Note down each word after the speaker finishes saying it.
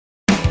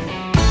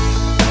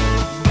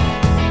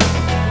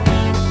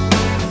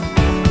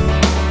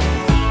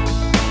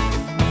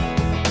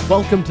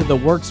Welcome to the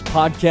Werks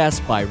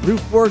podcast by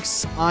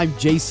Roofwerks. I'm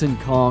Jason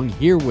Kong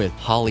here with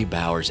Holly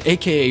Bowers,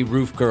 aka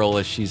Roof Girl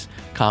as she's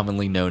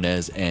commonly known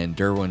as, and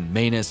Derwin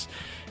Maness.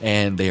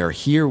 And they are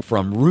here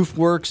from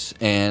Roofwerks,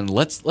 and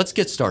let's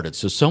get started.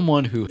 So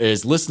someone who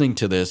is listening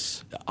to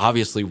this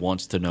obviously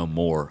wants to know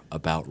more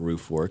about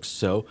Roofwerks.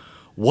 So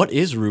what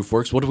is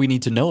Roofwerks? What do we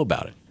need to know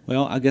about it?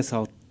 Well, I guess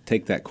I'll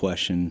take that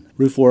question.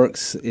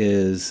 Roofwerks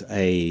is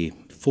a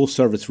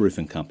full-service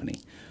roofing company.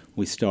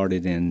 We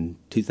started in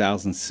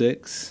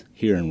 2006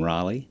 here in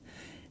Raleigh,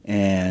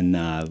 and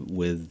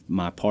with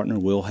my partner,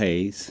 Will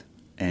Hayes,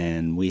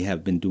 and we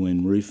have been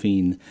doing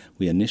roofing.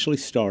 We initially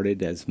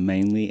started as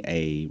mainly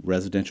a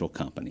residential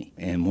company,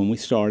 and when we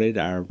started,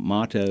 our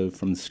motto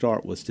from the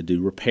start was to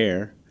do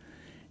repair,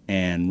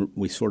 and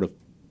we sort of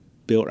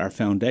built our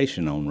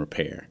foundation on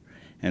repair,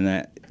 and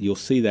that you'll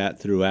see that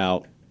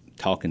throughout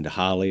talking to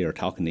Holly or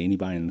talking to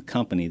anybody in the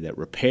company, that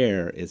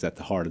repair is at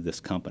the heart of this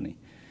company.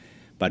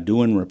 By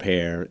doing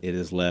repair, it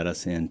has led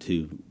us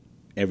into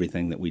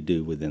everything that we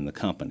do within the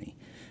company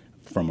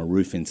from a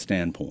roofing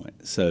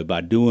standpoint. So by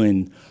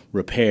doing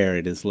repair,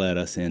 it has led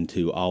us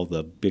into all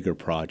the bigger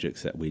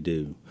projects that we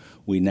do.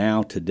 We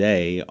now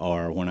today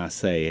are, when I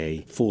say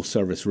a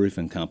full-service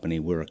roofing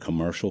company, we're a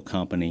commercial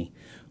company.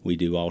 We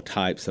do all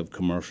types of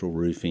commercial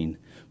roofing.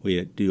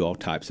 We do all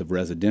types of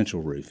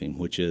residential roofing,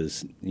 which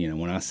is,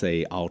 when I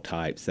say all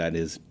types, that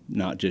is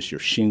not just your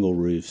shingle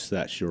roofs,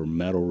 that's your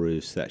metal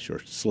roofs, that's your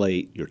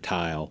slate, your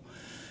tile.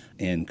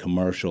 In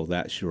commercial,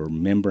 that's your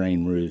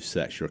membrane roofs,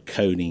 that's your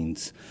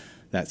coatings,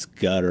 that's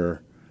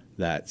gutter,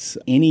 that's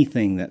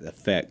anything that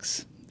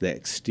affects the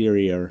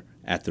exterior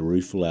at the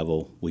roof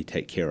level, we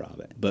take care of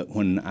it. But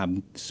when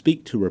I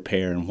speak to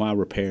repair and why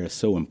repair is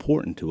so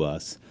important to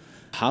us,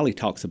 Holly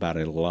talks about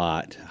it a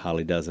lot.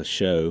 Holly does a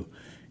show,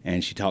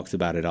 and she talks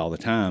about it all the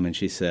time, and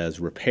she says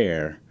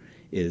repair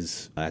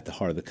is at the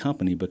heart of the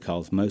company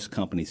because most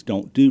companies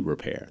don't do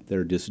repair.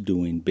 They're just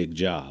doing big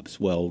jobs.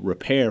 Well,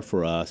 repair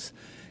for us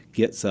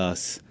gets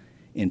us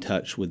in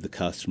touch with the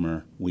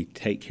customer. We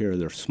take care of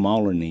their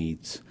smaller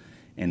needs,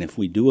 and if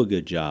we do a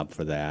good job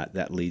for that,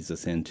 that leads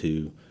us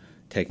into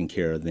taking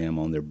care of them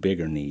on their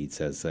bigger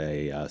needs as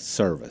a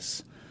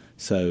service.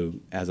 So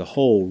as a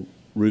whole,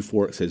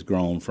 Roofwerks has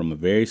grown from a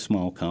very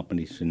small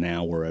company to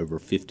now we're over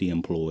 50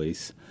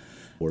 employees.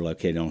 We're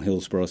located on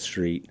Hillsborough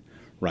Street,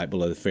 right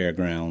below the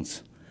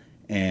fairgrounds,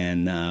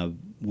 and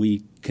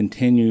we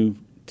continue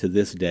to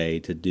this day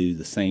to do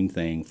the same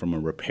thing from a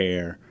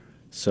repair,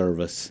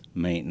 service,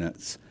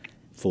 maintenance,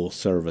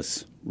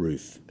 full-service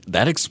roof.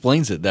 That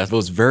explains it. That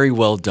was very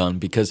well done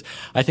because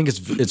I think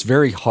it's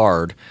very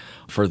hard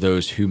for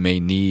those who may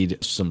need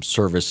some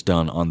service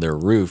done on their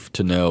roof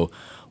to know,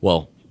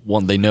 well,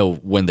 one, they know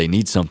when they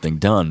need something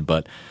done,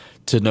 but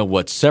to know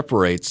what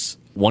separates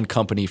one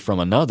company from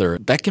another,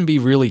 that can be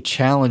really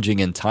challenging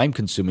and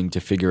time-consuming to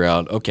figure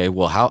out, okay,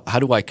 well, how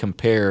do I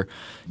compare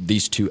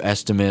these two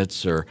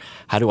estimates, or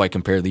how do I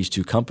compare these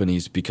two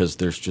companies, because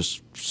there's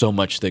just so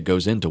much that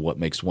goes into what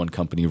makes one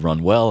company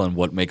run well and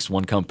what makes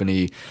one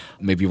company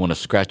maybe want to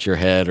scratch your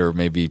head or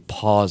maybe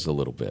pause a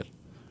little bit.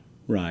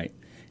 Right.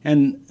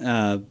 And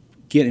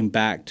getting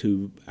back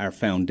to our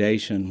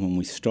foundation when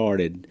we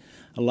started,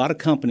 a lot of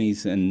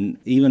companies, and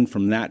even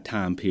from that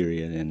time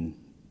period in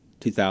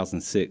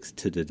 2006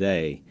 to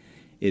today,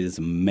 it is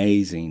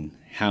amazing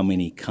how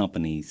many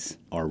companies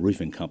are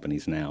roofing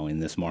companies now in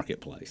this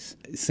marketplace.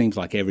 It seems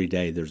like every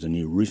day there's a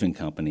new roofing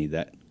company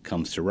that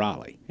comes to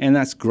Raleigh. And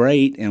that's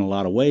great in a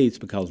lot of ways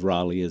because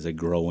Raleigh is a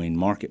growing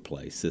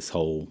marketplace, this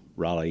whole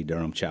Raleigh,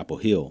 Durham, Chapel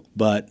Hill.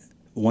 But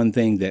one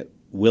thing that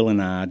Will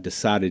and I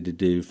decided to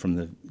do from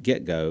the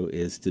get-go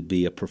is to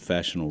be a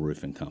professional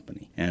roofing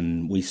company.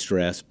 And we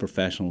stress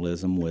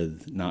professionalism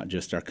with not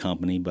just our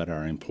company but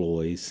our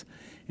employees.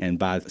 And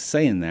by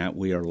saying that,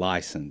 we are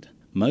licensed.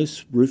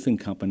 Most roofing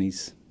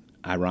companies,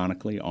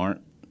 ironically,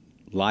 aren't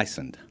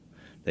licensed.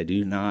 They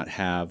do not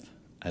have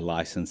a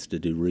license to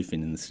do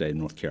roofing in the state of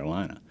North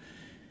Carolina.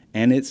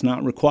 And it's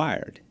not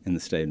required in the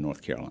state of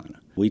North Carolina.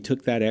 We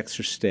took that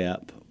extra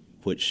step,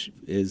 which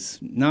is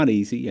not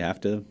easy. You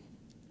have to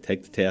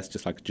take the test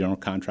just like a general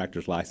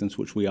contractor's license,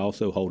 which we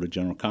also hold a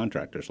general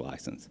contractor's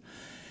license.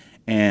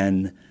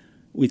 And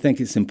we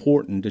think it's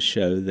important to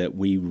show that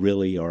we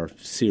really are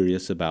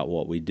serious about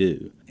what we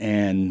do.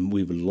 And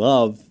we would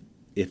love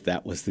if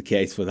that was the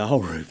case with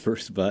all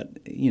roofers, but,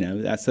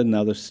 that's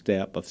another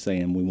step of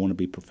saying we want to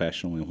be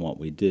professional in what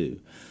we do.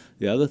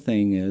 The other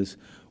thing is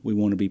we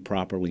want to be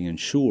properly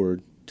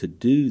insured to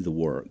do the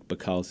work,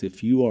 because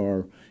if you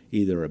are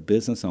either a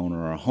business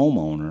owner or a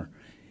homeowner,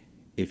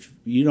 if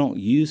you don't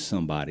use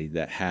somebody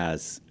that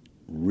has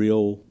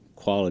real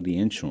quality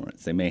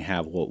insurance, they may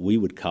have what we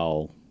would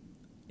call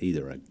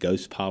either a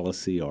ghost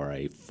policy or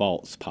a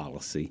false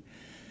policy,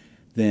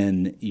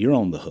 then you're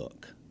on the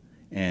hook.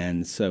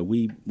 And so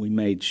we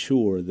made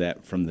sure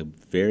that from the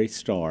very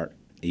start,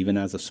 even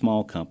as a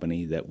small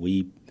company, that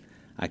we,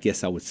 I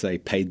guess I would say,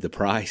 paid the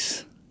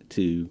price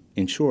to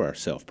insure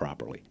ourselves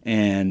properly.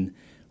 And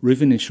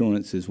roofing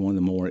insurance is one of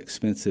the more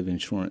expensive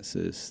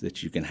insurances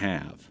that you can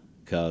have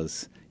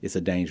because it's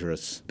a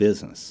dangerous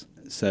business.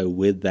 So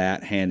with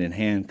that, hand in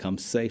hand,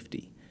 comes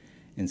safety.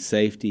 And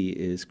safety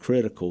is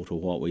critical to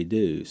what we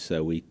do.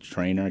 So we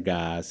train our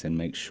guys and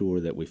make sure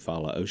that we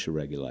follow OSHA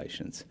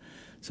regulations.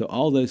 So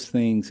all those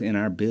things in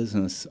our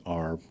business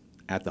are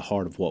at the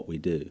heart of what we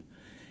do.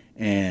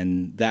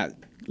 And that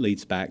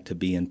leads back to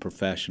being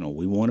professional.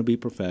 We want to be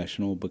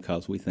professional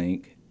because we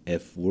think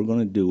if we're going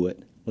to do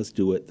it, let's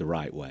do it the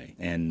right way.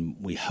 And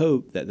we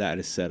hope that that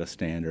has set a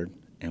standard,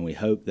 and we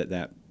hope that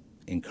that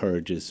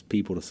encourages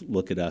people to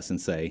look at us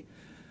and say,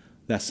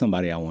 that's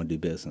somebody I want to do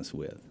business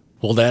with.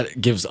 Well, that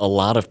gives a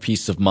lot of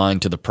peace of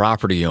mind to the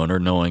property owner,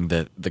 knowing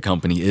that the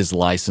company is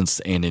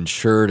licensed and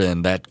insured,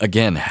 and that,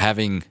 again,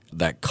 having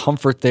that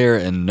comfort there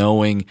and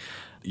knowing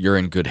you're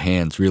in good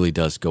hands really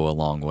does go a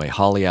long way.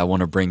 Holly, I want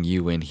to bring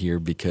you in here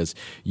because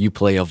you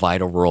play a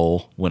vital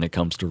role when it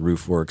comes to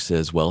Roofwerks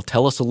as well.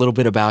 Tell us a little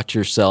bit about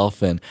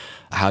yourself and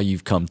how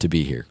you've come to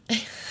be here.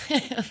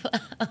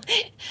 Well,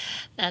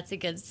 that's a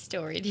good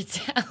story to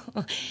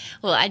tell.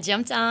 Well, I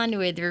jumped on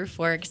with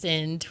Roofwerks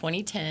in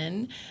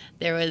 2010.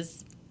 There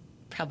was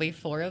probably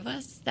 4 of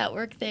us that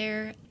worked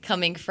there,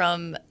 coming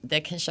from the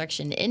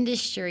construction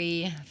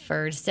industry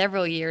for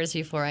several years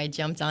before I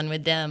jumped on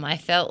with them. I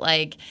felt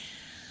like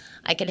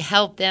I could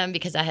help them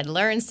because I had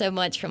learned so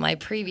much from my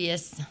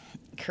previous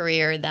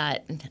career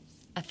that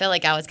I felt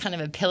like I was kind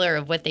of a pillar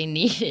of what they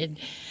needed.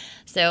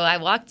 So I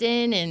walked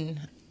in,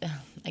 and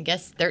I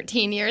guess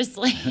 13 years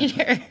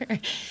later,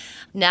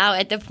 now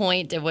at the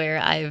point of where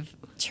I've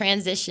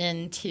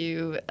transitioned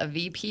to a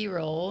VP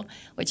role,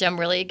 which I'm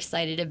really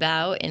excited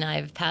about, and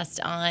I've passed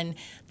on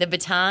the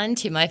baton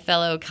to my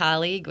fellow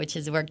colleague, which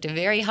has worked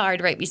very hard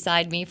right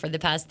beside me for the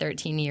past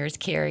 13 years,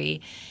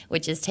 Carrie,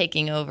 which is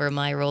taking over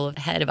my role of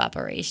head of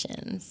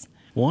operations.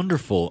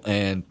 Wonderful.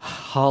 And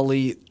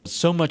Holly,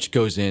 so much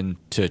goes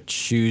into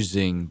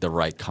choosing the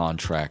right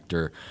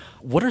contractor.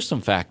 What are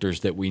some factors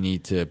that we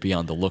need to be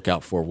on the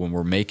lookout for when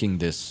we're making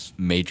this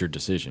major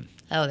decision?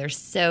 Oh, there's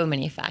so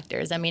many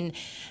factors. I mean,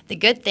 the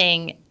good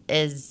thing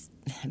is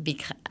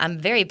I'm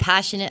very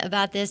passionate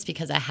about this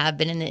because I have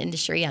been in the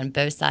industry on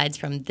both sides,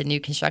 from the new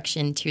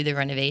construction to the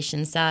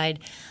renovation side.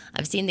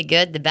 I've seen the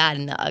good, the bad,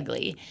 and the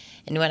ugly.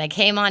 And when I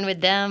came on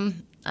with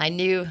them, I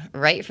knew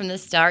right from the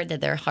start that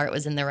their heart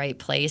was in the right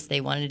place.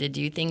 They wanted to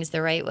do things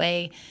the right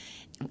way.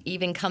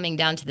 Even coming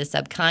down to the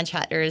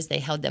subcontractors, they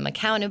held them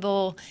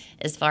accountable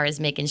as far as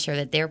making sure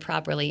that they're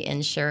properly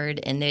insured.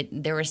 And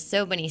there were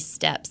so many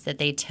steps that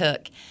they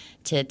took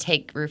to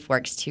take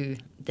Roofwerks to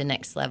the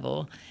next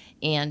level.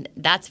 And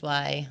that's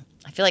why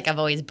I feel like I've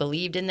always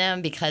believed in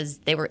them, because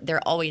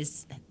they're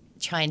always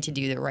trying to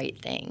do the right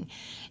thing.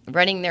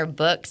 Running their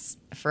books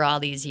for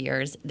all these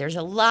years, there's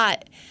a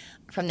lot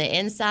from the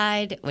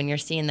inside when you're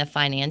seeing the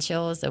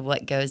financials of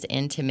what goes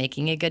into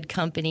making a good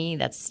company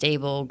that's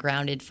stable,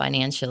 grounded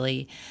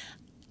financially.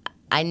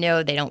 I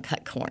know they don't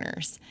cut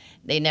corners.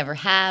 They never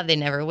have, they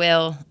never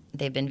will.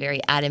 They've been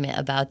very adamant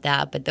about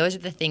that, but those are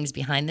the things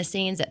behind the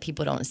scenes that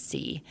people don't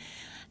see.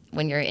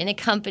 When you're in a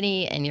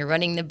company and you're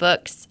running the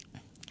books,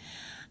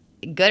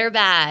 good or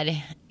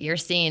bad, you're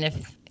seeing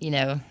if,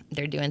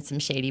 they're doing some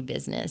shady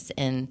business.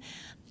 And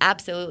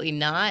absolutely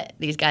not.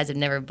 These guys have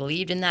never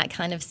believed in that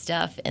kind of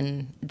stuff,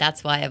 and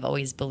that's why I've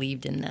always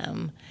believed in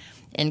them.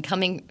 And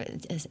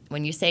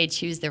when you say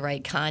choose the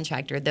right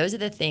contractor, those are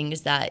the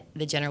things that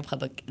the general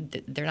public,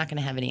 they're not going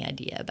to have any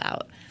idea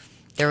about.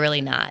 They're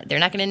really not. They're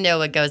not going to know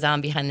what goes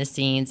on behind the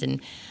scenes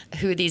and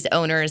who these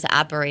owners,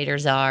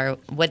 operators are,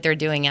 what they're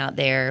doing out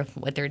there,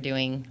 what they're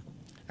doing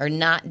or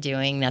not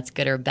doing that's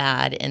good or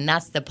bad. And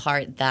that's the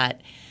part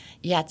that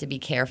you have to be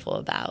careful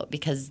about,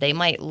 because they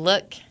might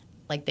look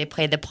like they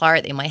play the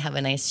part. They might have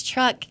a nice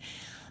truck,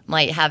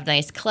 might have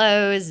nice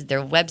clothes,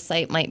 their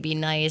website might be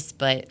nice,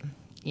 but,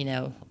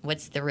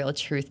 what's the real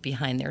truth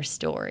behind their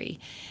story?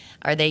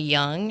 Are they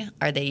young?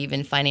 Are they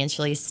even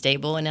financially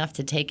stable enough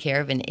to take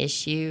care of an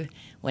issue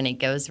when it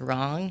goes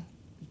wrong?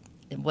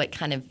 What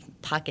kind of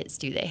pockets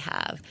do they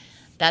have?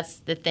 That's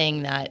the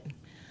thing that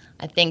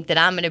I think that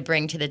I'm going to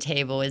bring to the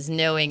table, is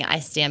knowing I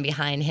stand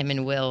behind him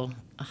and Will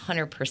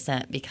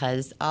 100%,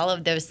 because all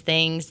of those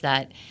things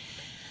that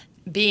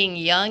being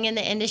young in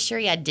the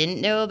industry I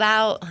didn't know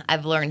about,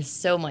 I've learned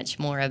so much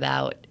more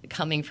about,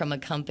 coming from a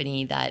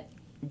company that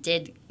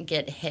did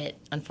get hit,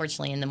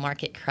 unfortunately, in the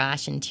market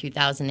crash in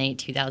 2008,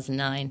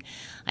 2009.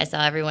 I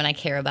saw everyone I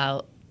care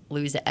about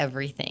lose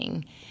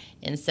everything.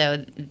 And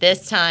so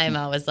this time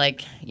I was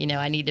like,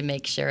 I need to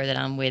make sure that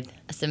I'm with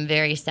some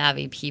very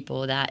savvy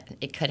people, that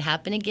it could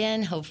happen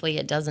again. Hopefully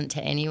it doesn't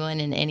to anyone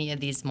in any of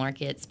these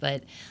markets,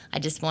 but I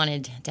just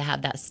wanted to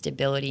have that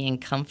stability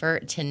and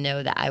comfort to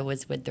know that I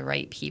was with the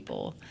right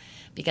people,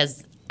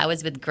 because I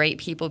was with great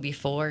people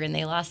before and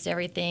they lost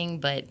everything.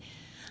 But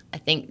I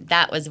think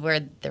that was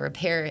where the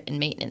repair and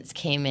maintenance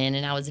came in,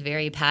 and I was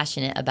very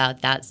passionate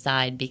about that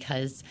side,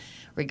 because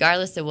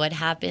regardless of what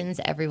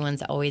happens,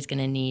 everyone's always going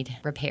to need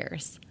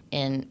repairs.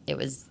 And it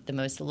was the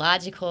most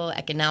logical,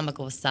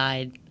 economical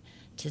side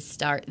to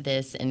start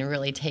this and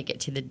really take it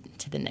to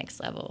the next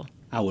level.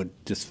 I would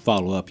just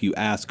follow up. You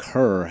ask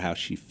her how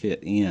she fit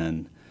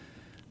in.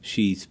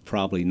 she's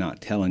probably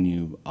not telling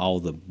you all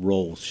the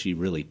roles she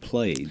really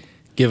played.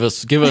 Give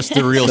us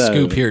the real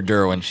scoop here,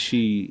 Derwin.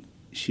 She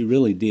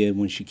really did.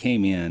 When she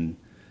came in,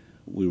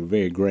 we were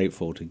very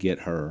grateful to get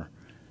her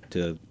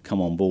to come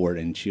on board,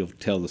 and she'll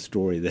tell the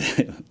story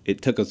that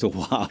it took us a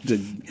while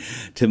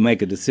to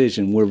make a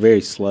decision. We're very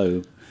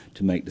slow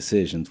to make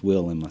decisions,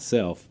 Will and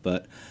myself,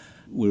 but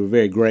we were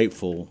very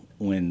grateful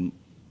when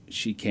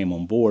she came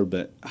on board.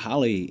 But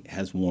Holly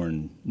has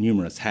worn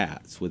numerous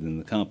hats within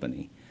the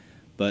company,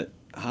 but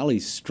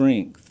Holly's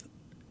strength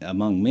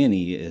among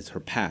many is her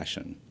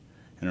passion,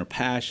 and her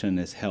passion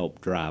has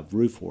helped drive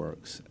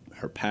Roofwerks.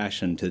 Her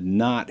passion to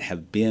not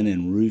have been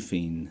in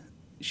roofing,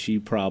 she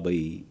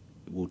probably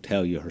will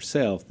tell you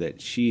herself that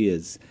she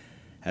is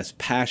as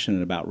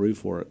passionate about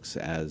Roofwerks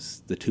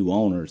as the two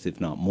owners,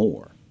 if not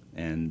more.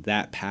 And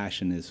that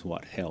passion is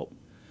what helped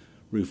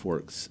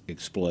Roofwerks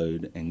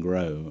explode and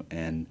grow.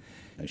 And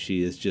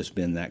she has just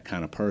been that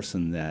kind of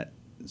person that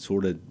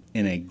sort of,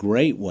 in a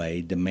great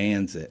way,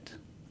 demands it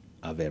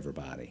of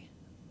everybody.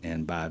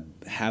 And by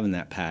having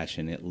that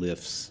passion, it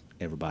lifts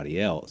everybody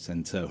else.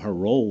 And so her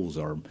roles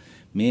are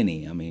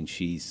many. I mean,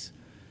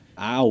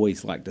 I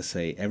always like to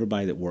say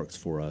everybody that works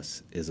for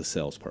us is a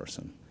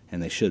salesperson,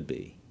 and they should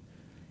be.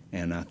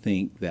 And I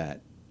think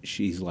that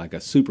she's like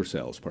a super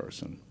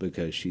salesperson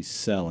because she's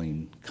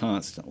selling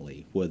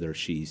constantly, whether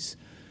she's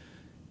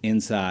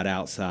inside,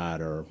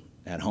 outside, or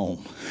at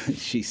home.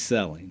 She's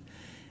selling.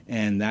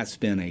 And that's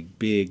been a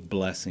big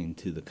blessing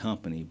to the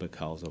company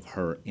because of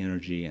her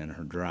energy and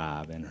her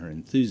drive and her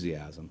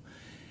enthusiasm.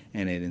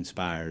 And it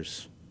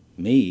inspires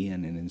me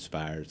and it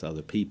inspires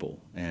other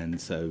people.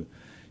 And so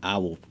I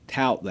will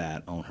tout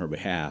that on her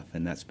behalf,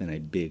 and that's been a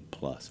big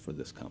plus for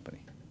this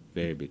company.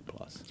 Very big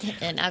plus.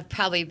 And I've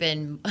probably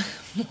been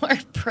more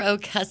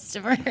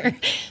pro-customer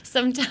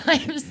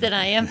sometimes than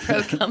I am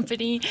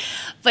pro-company.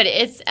 But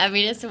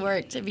it's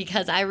worked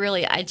because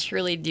I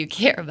truly do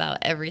care about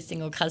every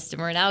single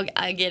customer. And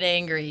I get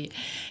angry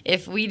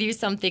if we do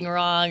something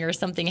wrong or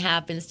something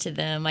happens to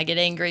them. I get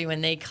angry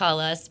when they call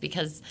us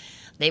because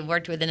they've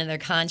worked with another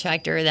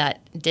contractor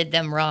that did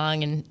them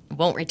wrong and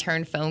won't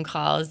return phone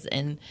calls.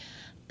 And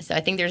so I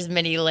think there's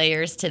many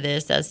layers to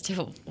this as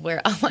to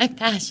where all my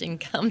passion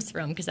comes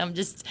from, because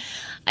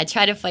I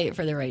try to fight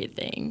for the right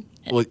thing.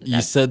 Well, you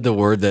said the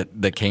word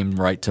that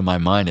came right to my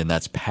mind, and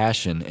that's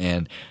passion.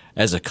 And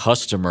as a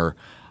customer,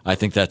 I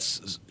think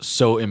that's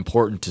so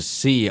important to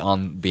see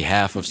on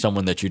behalf of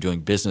someone that you're doing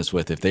business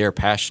with. If they are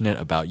passionate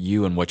about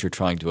you and what you're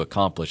trying to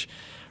accomplish,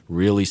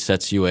 really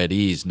sets you at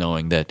ease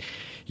knowing that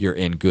you're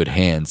in good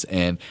hands.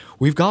 And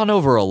we've gone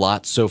over a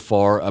lot so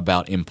far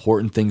about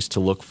important things to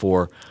look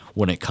for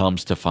when it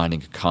comes to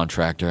finding a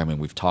contractor. I mean,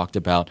 we've talked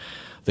about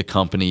the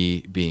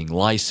company being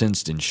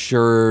licensed,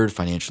 insured,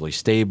 financially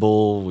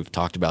stable. We've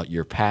talked about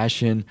your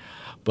passion,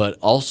 but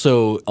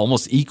also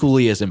almost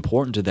equally as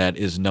important to that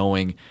is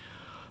knowing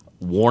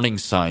warning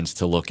signs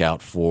to look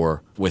out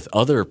for with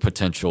other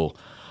potential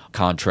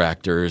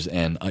contractors.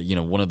 And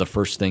one of the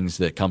first things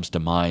that comes to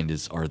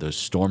mind are those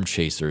storm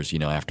chasers,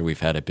 after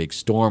we've had a big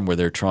storm where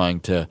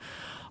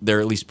they're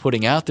at least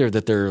putting out there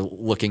that they're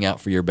looking out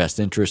for your best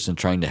interests and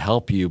trying to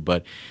help you,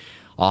 but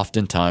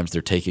oftentimes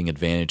they're taking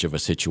advantage of a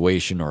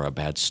situation or a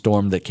bad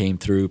storm that came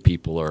through.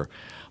 People are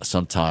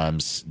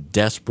sometimes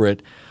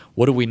desperate.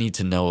 What do we need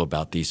to know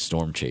about these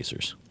storm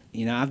chasers?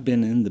 I've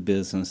been in the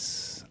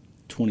business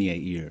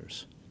 28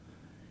 years,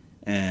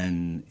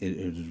 and it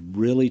has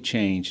really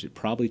changed. It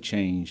probably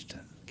changed, I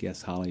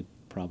guess, Holly,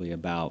 probably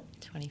about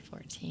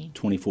 2014.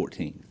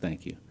 2014,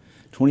 thank you.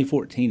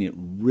 2014, it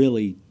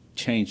really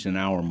changed in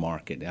our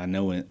market. I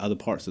know in other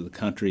parts of the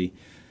country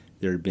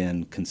there had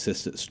been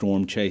consistent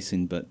storm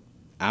chasing, but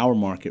our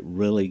market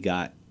really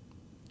got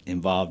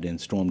involved in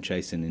storm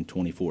chasing in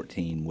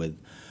 2014 with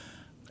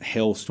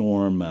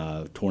hailstorm,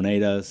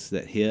 tornadoes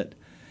that hit.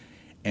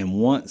 And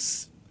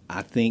once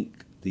I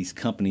think these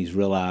companies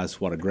realized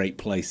what a great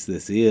place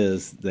this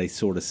is, they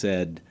sort of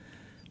said,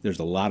 there's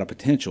a lot of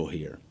potential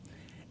here.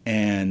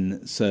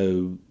 And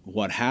so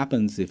what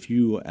happens if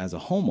you, as a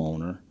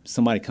homeowner,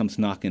 somebody comes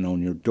knocking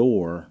on your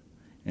door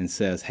and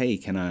says, hey,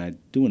 can I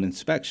do an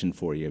inspection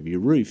for you of your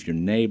roof, your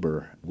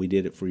neighbor? We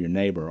did it for your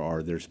neighbor,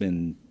 or there's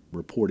been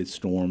reported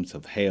storms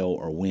of hail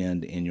or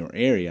wind in your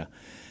area.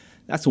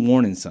 That's a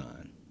warning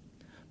sign,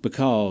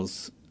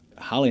 because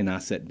Holly and I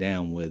sat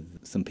down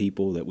with some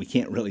people that we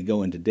can't really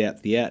go into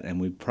depth yet,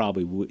 and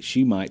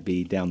she might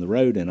be down the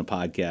road in a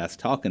podcast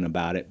talking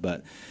about it,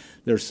 but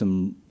there's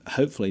some,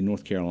 hopefully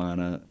North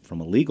Carolina, from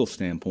a legal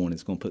standpoint,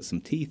 is going to put some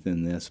teeth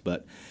in this,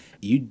 but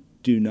you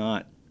do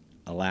not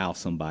allow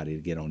somebody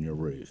to get on your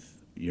roof.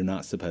 You're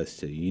not supposed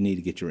to. You need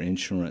to get your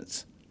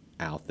insurance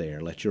out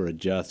there. Let your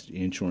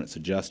insurance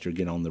adjuster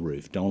get on the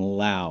roof. Don't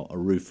allow a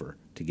roofer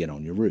to get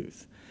on your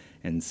roof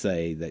and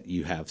say that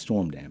you have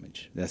storm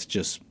damage. That's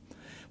just,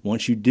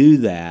 once you do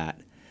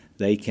that,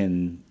 they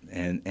can,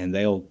 and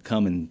they'll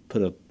come and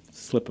put a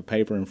slip of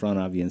paper in front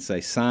of you and say,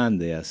 sign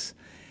this,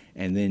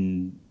 and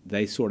then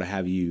they sort of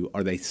have you,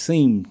 or they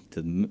seem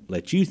to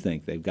let you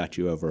think they've got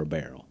you over a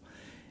barrel.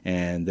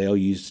 And they'll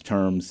use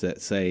terms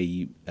that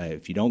say,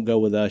 if you don't go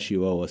with us,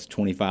 you owe us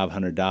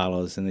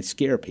 $2,500, and they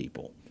scare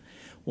people.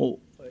 Well,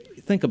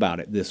 think about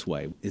it this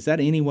way. Is that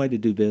any way to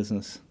do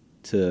business?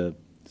 To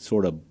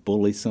sort of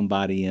bully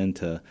somebody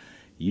into,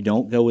 you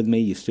don't go with me,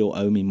 you still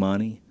owe me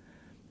money,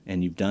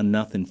 and you've done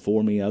nothing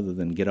for me other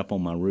than get up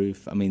on my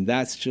roof? I mean,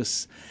 that's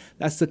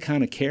the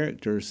kind of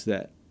characters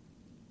that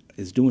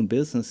is doing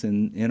business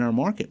in our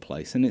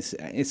marketplace, and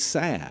it's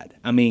sad.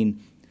 I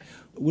mean,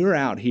 we're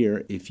out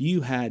here. If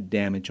you had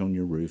damage on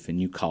your roof and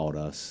you called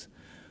us,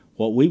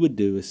 what we would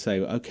do is say,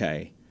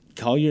 okay,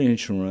 call your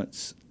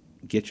insurance,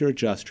 get your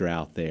adjuster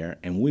out there,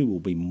 and we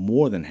will be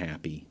more than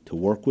happy to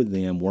work with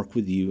them, work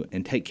with you,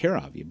 and take care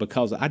of you.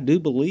 Because I do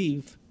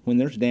believe when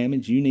there's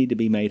damage, you need to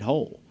be made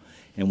whole,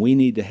 and we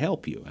need to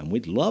help you, and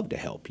we'd love to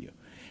help you.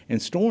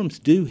 And storms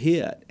do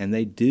hit, and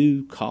they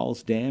do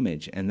cause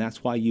damage, and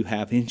that's why you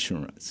have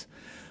insurance.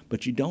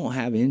 But you don't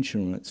have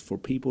insurance for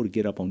people to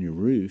get up on your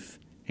roof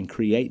and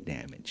create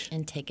damage.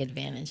 And take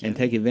advantage of And it.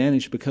 take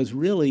advantage, because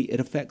really it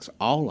affects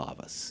all of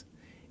us.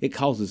 It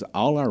causes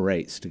all our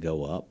rates to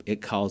go up.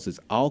 It causes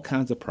all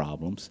kinds of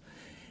problems.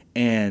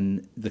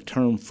 And the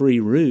term free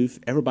roof,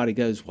 everybody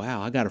goes,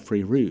 wow, I got a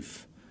free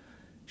roof.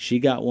 She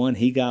got one,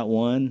 he got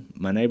one,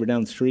 my neighbor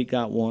down the street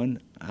got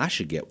one, I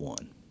should get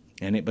one.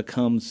 And it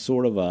becomes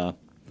sort of a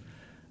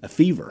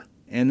fever.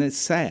 And it's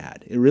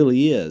sad. It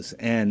really is.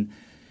 And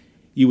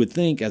you would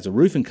think as a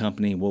roofing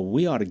company, well,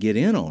 we ought to get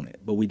in on it,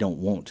 but we don't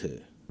want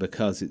to.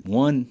 Because,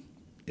 one,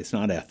 it's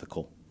not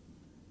ethical,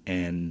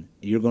 and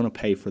you're going to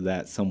pay for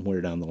that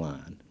somewhere down the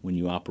line when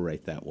you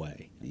operate that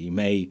way. You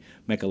may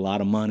make a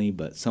lot of money,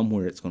 but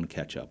somewhere it's going to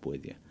catch up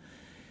with you.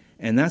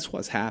 And that's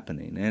what's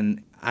happening.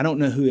 And I don't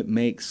know who it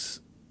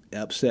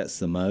upsets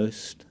the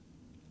most.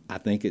 I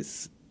think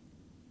it's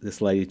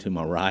this lady to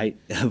my right,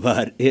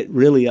 but it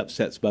really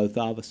upsets both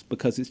of us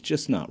because it's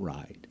just not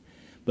right.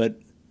 But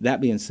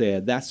that being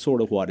said, that's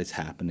sort of what is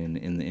happening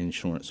in the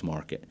insurance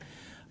market.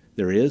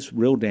 There is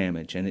real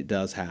damage, and it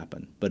does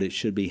happen, but it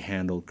should be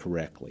handled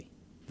correctly.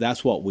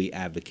 That's what we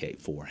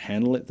advocate for.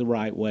 Handle it the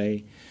right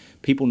way.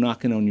 People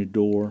knocking on your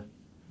door,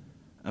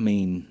 I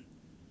mean,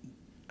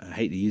 I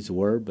hate to use the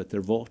word, but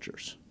they're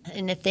vultures.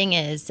 And the thing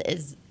is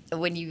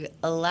when you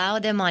allow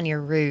them on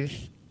your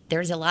roof,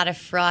 there's a lot of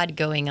fraud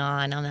going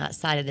on that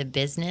side of the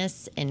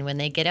business. And when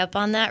they get up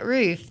on that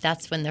roof,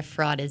 that's when the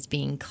fraud is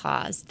being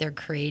caused. They're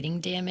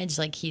creating damage,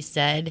 like he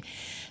said,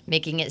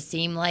 making it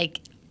seem like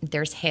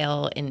there's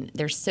hail, and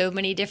there's so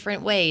many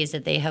different ways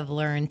that they have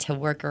learned to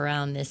work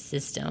around this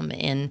system.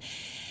 And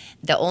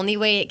the only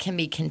way it can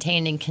be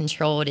contained and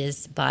controlled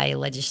is by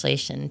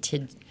legislation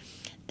to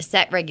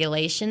set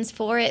regulations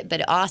for it,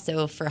 but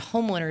also for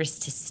homeowners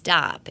to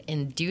stop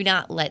and do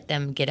not let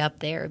them get up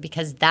there,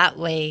 because that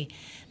way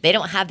they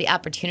don't have the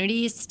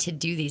opportunities to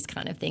do these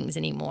kind of things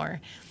anymore.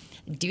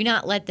 Do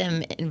not let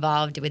them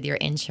involved with your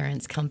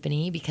insurance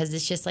company, because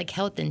it's just like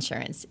health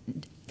insurance.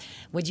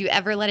 Would you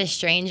ever let a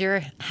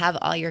stranger have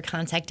all your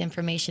contact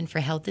information for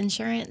health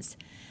insurance?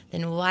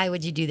 Then why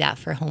would you do that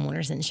for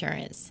homeowners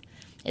insurance?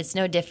 It's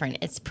no different.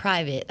 It's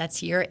private.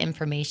 That's your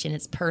information.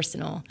 It's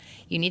personal.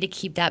 You need to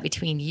keep that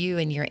between you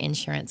and your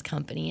insurance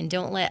company, and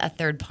don't let a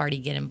third party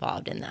get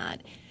involved in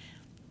that,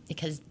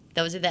 because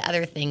those are the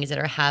other things that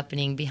are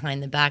happening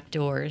behind the back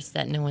doors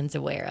that no one's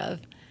aware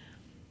of.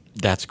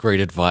 That's great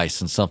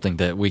advice, and something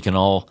that we can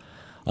all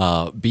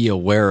be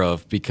aware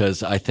of,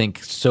 because I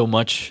think so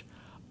much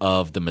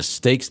of the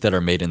mistakes that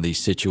are made in these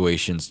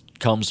situations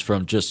comes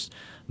from just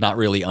not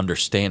really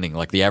understanding.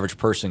 Like, the average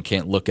person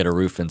can't look at a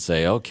roof and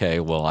say, okay,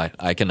 well,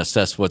 I can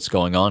assess what's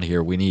going on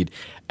here. We need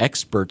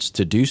experts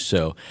to do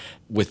so.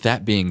 With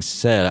that being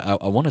said,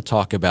 I want to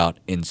talk about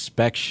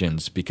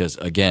inspections, because,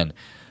 again,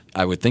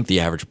 I would think the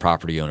average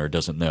property owner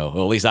doesn't know.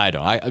 Well, at least I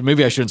don't.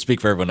 Maybe I shouldn't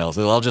speak for everyone else.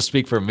 I'll just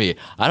speak for me.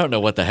 I don't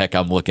know what the heck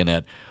I'm looking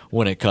at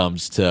when it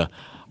comes to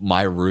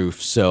my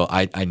roof. So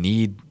I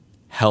need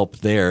help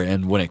there.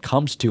 And when it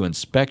comes to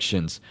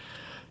inspections,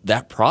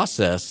 that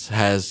process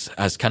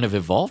has kind of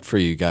evolved for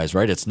you guys,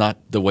 right? It's not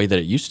the way that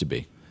it used to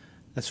be.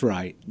 That's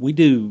right. We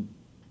do.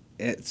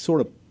 It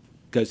sort of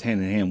goes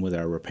hand in hand with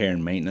our repair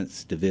and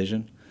maintenance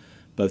division,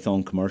 both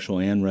on commercial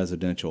and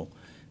residential.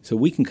 So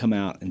we can come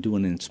out and do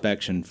an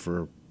inspection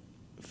for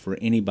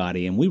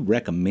anybody, and we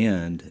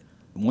recommend,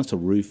 once a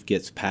roof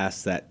gets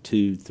past that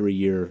 2-3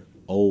 year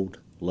old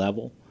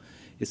level,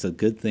 it's a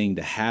good thing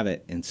to have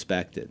it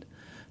inspected,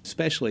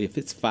 especially if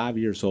it's 5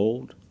 years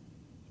old.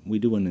 We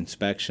do an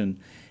inspection,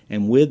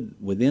 and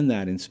within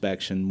that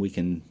inspection,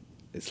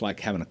 it's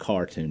like having a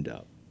car tuned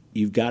up.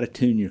 You've got to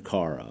tune your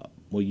car up.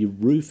 Well, your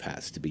roof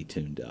has to be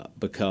tuned up,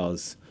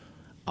 because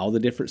all the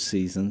different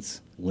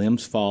seasons,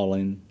 limbs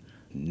falling,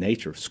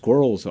 nature,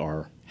 squirrels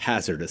are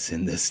hazardous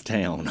in this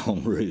town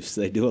on roofs.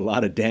 They do a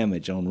lot of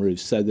damage on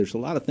roofs. So there's a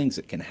lot of things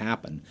that can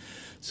happen.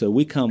 So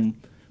we can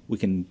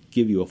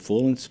give you a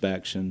full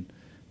inspection,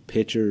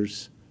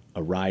 pictures,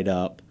 a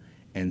write-up,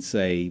 and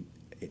say,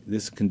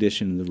 this is the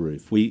condition of the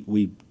roof.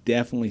 We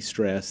definitely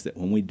stress that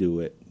when we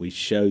do it, we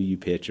show you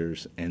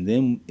pictures, and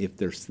then if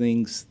there's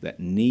things that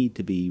need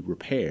to be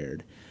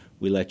repaired,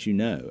 we let you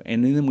know.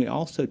 And then we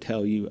also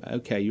tell you,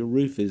 okay,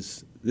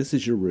 this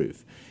is your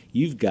roof.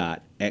 You've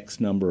got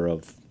X number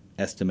of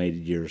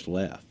estimated years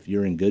left.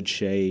 You're in good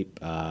shape.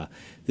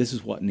 This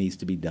is what needs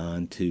to be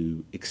done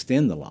to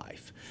extend the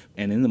life.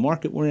 And in the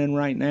market we're in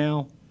right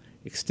now,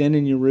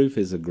 extending your roof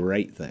is a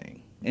great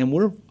thing. And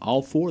we're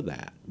all for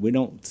that. We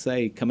don't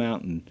say, come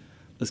out and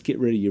let's get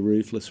rid of your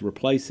roof, let's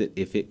replace it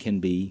if it can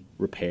be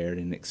repaired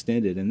and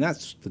extended. And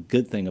that's the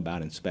good thing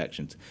about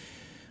inspections.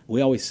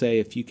 We always say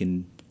if you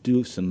can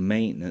do some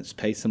maintenance,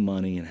 pay some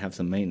money and have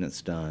some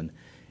maintenance done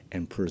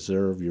and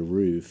preserve your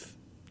roof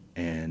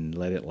and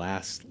let it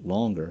last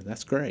longer,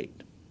 that's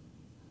great.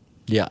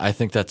 Yeah, I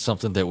think that's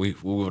something that we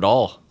would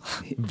all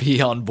be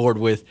on board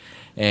with.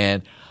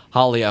 And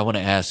Holly, I want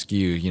to ask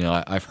you,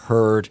 I've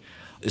heard,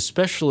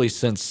 especially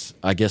since,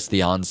 I guess,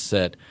 the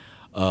onset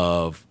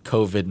of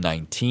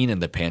COVID-19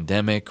 and the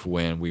pandemic,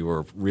 when we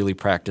were really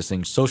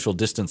practicing social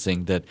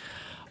distancing, that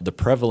the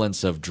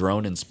prevalence of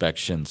drone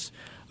inspections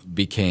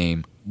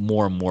became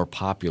more and more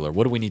popular.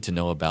 What do we need to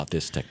know about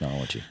this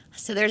technology?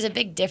 So there's a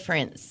big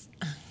difference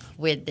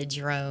with the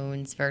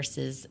drones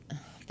versus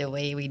the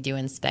way we do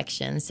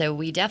inspections. So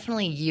we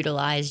definitely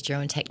utilize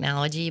drone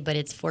technology, but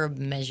it's for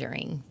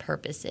measuring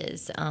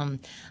purposes.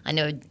 I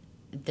know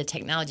the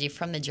technology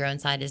from the drone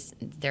side is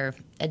they're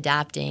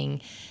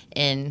adapting,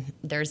 and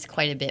there's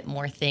quite a bit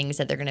more things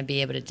that they're going to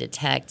be able to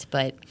detect.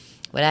 But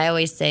what I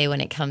always say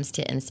when it comes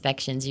to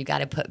inspections, you got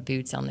to put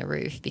boots on the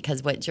roof,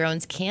 because what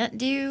drones can't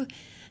do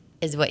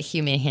is what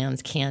human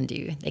hands can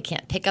do. They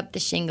can't pick up the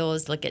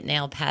shingles, look at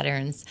nail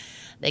patterns.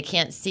 They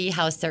can't see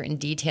how certain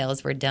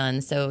details were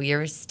done. So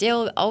you're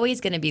still always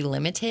going to be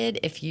limited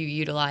if you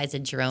utilize a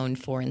drone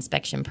for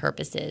inspection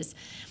purposes.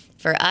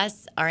 For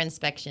us, our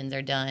inspections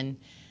are done.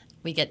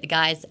 We get the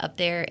guys up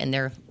there, and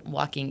they're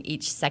walking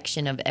each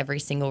section of every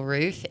single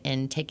roof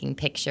and taking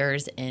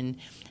pictures. And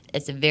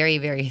it's a very,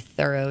 very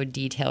thorough,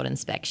 detailed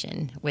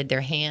inspection with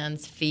their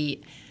hands,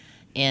 feet,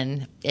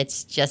 and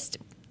it's just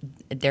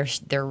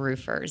they're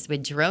roofers.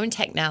 With drone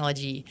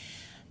technology,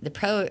 the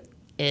pro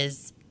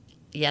is,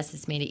 yes,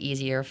 it's made it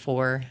easier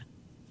for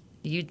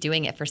you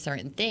doing it for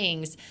certain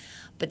things,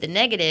 but the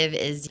negative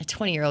is a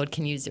 20-year-old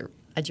can use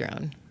a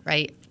drone,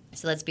 right?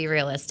 So let's be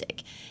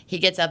realistic. He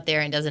gets up there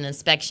and does an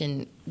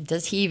inspection.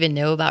 Does he even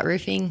know about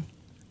roofing?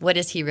 What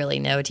does he really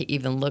know to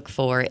even look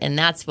for? And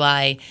that's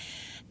why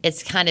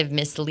it's kind of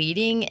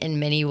misleading in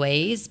many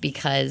ways,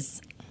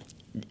 because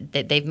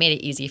they've made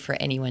it easy for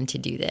anyone to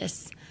do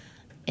this.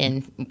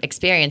 And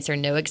experience or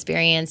no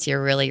experience,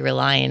 you're really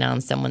relying on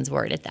someone's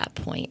word at that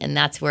point. And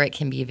that's where it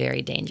can be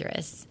very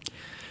dangerous.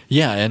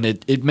 Yeah, and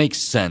it makes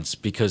sense,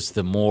 because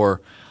the more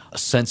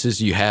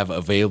senses you have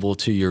available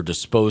to your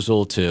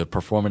disposal to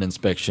perform an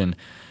inspection,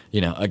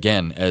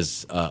 again,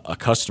 as a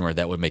customer,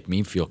 that would make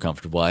me feel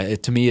comfortable.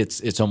 To me,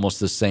 it's almost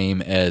the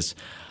same as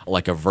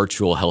like a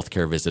virtual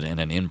healthcare visit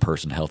and an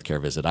in-person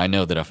healthcare visit. I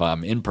know that if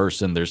I'm in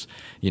person, there's,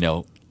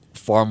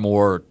 far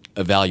more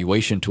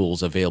evaluation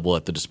tools available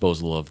at the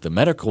disposal of the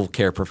medical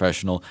care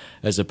professional,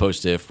 as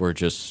opposed to if we're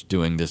just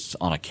doing this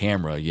on a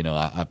camera.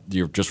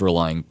 You're just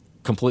relying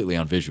completely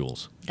on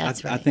visuals.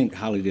 That's right. I think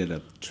Holly did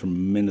a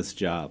tremendous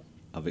job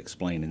of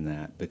explaining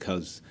that,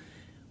 because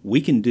we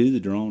can do the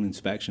drone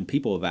inspection.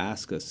 People have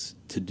asked us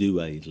to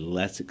do a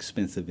less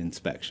expensive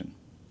inspection,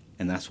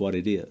 and that's what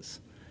it is.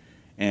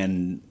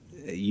 And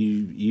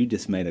you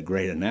just made a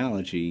great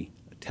analogy,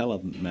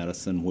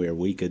 telemedicine, where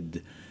we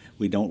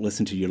don't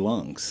listen to your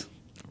lungs.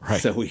 Right.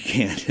 So we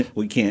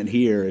can't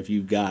hear if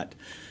you've got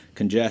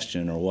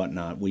congestion or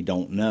whatnot. We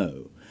don't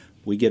know.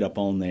 We get up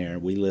on there,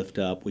 we lift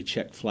up, we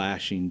check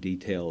flashing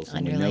details,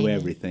 and we know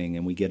everything,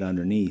 and we get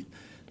underneath.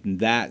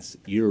 And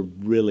you're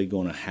really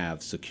going to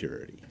have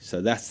security.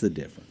 So that's the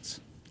difference.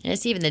 And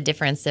it's even the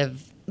difference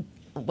of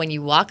when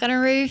you walk on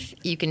a roof,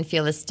 you can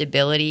feel the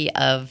stability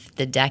of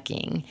the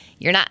decking.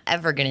 You're not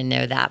ever going to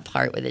know that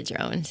part with a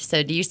drone.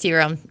 So do you see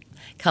where I'm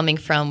coming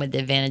from with the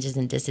advantages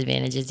and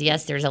disadvantages?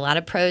 Yes, there's a lot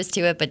of pros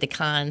to it, but the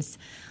cons.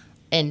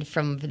 And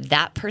from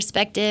that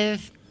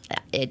perspective,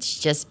 it's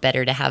just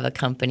better to have a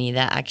company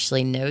that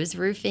actually knows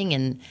roofing,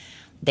 and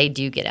they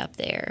do get up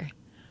there.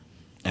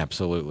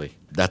 Absolutely.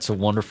 That's a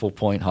wonderful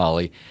point,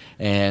 Holly.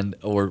 And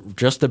we're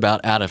just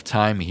about out of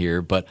time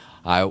here, but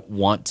I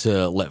want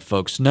to let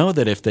folks know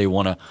that if they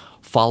want to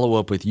follow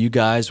up with you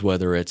guys,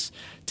 whether it's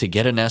to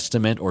get an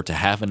estimate or to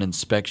have an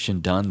inspection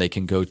done, they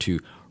can go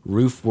to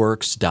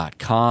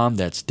roofwerks.com.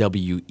 That's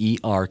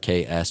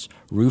WERKS,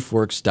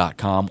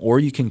 roofwerks.com, or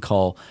you can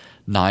call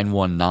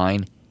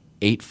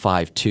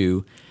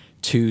 919-852-2660.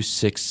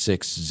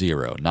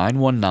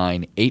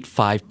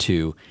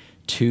 919-852-2660.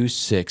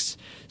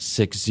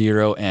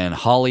 And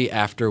Holly,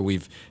 after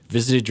we've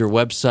visited your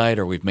website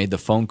or we've made the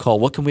phone call,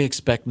 what can we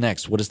expect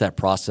next? What is that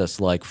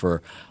process like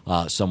for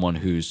someone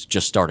who's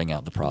just starting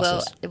out the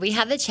process? Well, we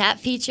have the chat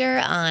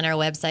feature on our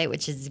website,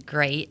 which is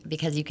great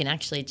because you can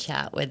actually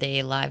chat with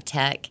a live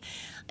tech.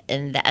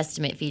 And the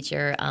estimate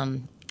feature,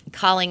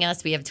 calling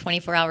us, we have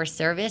 24-hour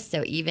service.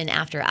 So even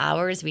after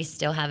hours, we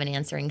still have an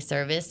answering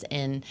service.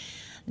 And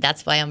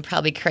That's why I'm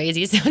probably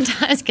crazy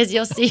sometimes, because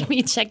you'll see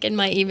me checking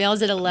my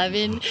emails at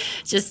 11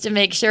 just to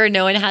make sure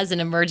no one has an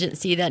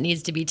emergency that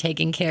needs to be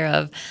taken care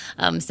of.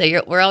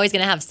 So we're always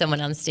going to have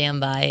someone on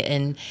standby.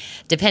 And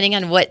depending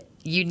on what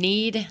you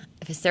need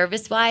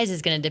service-wise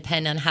is going to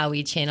depend on how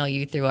we channel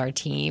you through our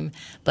team.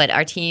 But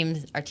our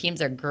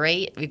teams are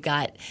great. We've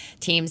got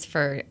teams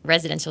for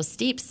residential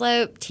steep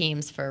slope,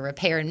 teams for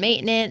repair and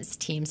maintenance,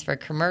 teams for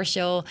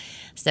commercial.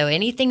 So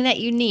anything that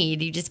you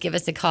need, you just give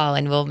us a call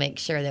and we'll make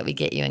sure that we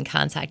get you in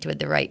contact with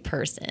the right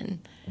person.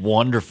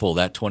 Wonderful.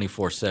 That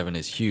 24/7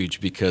 is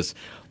huge because,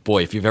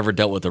 boy, if you've ever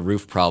dealt with a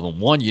roof problem,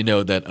 one, you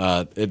know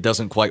that it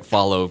doesn't quite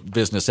follow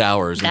business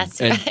hours.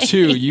 That's and right.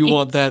 Two, you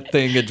want that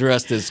thing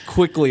addressed as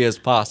quickly as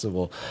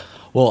possible.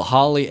 Well,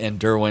 Holly and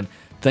Derwin,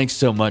 thanks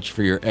so much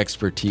for your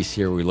expertise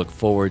here. We look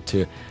forward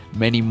to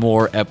many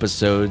more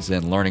episodes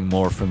and learning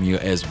more from you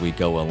as we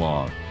go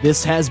along.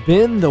 This has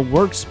been the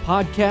Werks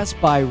podcast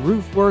by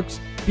Roofwerks.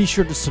 Be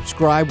sure to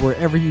subscribe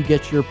wherever you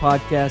get your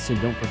podcasts,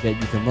 and don't forget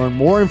you can learn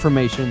more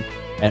information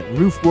at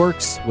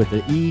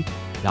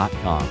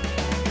roofwerks.com.